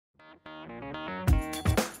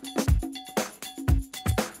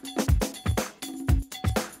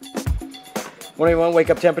181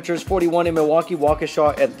 wake-up temperatures, 41 in Milwaukee,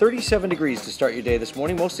 Waukesha at 37 degrees to start your day this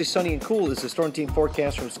morning. Mostly sunny and cool is the storm team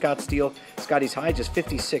forecast from Scottsdale. Scotty's high just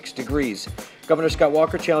 56 degrees. Governor Scott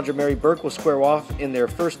Walker, challenger Mary Burke will square off in their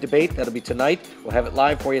first debate. That'll be tonight. We'll have it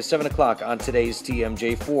live for you at 7 o'clock on today's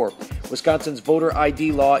TMJ4. Wisconsin's voter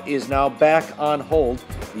ID law is now back on hold.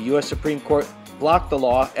 The U.S. Supreme Court blocked the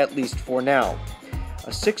law, at least for now. A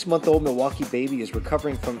 6-month-old Milwaukee baby is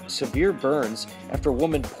recovering from severe burns after a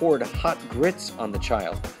woman poured hot grits on the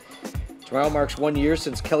child. Tomorrow marks 1 year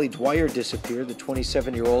since Kelly Dwyer disappeared. The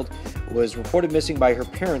 27-year-old was reported missing by her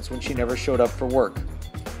parents when she never showed up for work.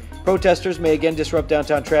 Protesters may again disrupt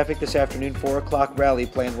downtown traffic this afternoon. 4 o'clock rally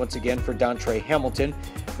planned once again for Dontre Hamilton.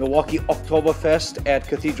 Milwaukee Oktoberfest at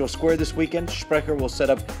Cathedral Square this weekend. Sprecher will set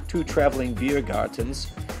up 2 traveling beer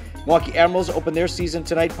gardens. Milwaukee Admirals open their season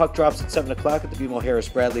tonight. Puck drops at 7 o'clock at the BMO Harris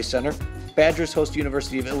Bradley Center. Badgers host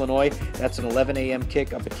University of Illinois. That's an 11 a.m.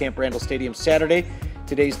 kick up at Camp Randall Stadium Saturday.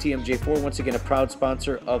 Today's TMJ4, once again a proud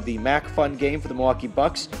sponsor of the MAC Fun game for the Milwaukee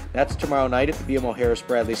Bucks. That's tomorrow night at the BMO Harris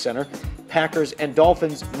Bradley Center. Packers and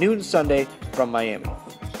Dolphins, noon Sunday from Miami.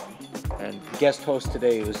 And guest host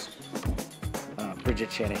today was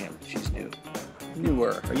Bridget Shanahan. She's new.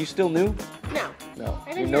 Newer. Are you still new? No. No.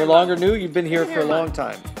 You're no longer new? You've been here for a long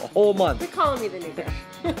time. A whole month. They're calling me the new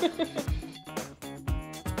fish.